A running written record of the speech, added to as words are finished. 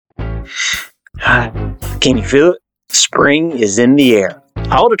Can you feel it? Spring is in the air.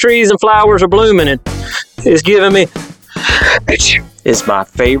 All the trees and flowers are blooming, and it's giving me... It's my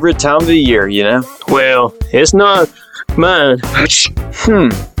favorite time of the year, you know? Well, it's not mine.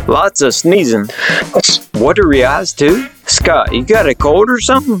 Lots of sneezing. Watery eyes, too? Scott, you got a cold or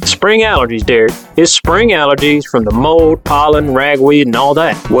something? Spring allergies, Derek. It's spring allergies from the mold, pollen, ragweed, and all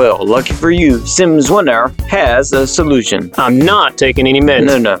that. Well, lucky for you, Simmons 1 Hour has a solution. I'm not taking any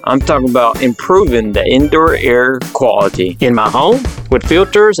medicine. No, I'm talking about improving the indoor air quality. In my home? With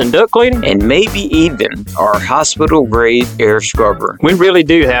filters and duct cleaning? And maybe even our hospital-grade air scrubber. We really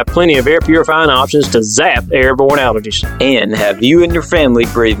do have plenty of air purifying options to zap airborne allergies. And have you and your family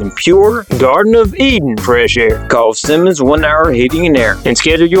breathing pure Garden of Eden fresh air. Call Simmons 1 Hour Heating and Air And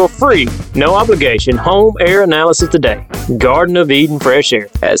schedule your free, no obligation home air analysis today. Garden of Eden fresh air.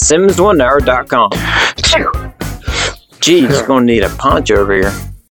 at simmons1hour.com. Geez, gonna need a poncho over here.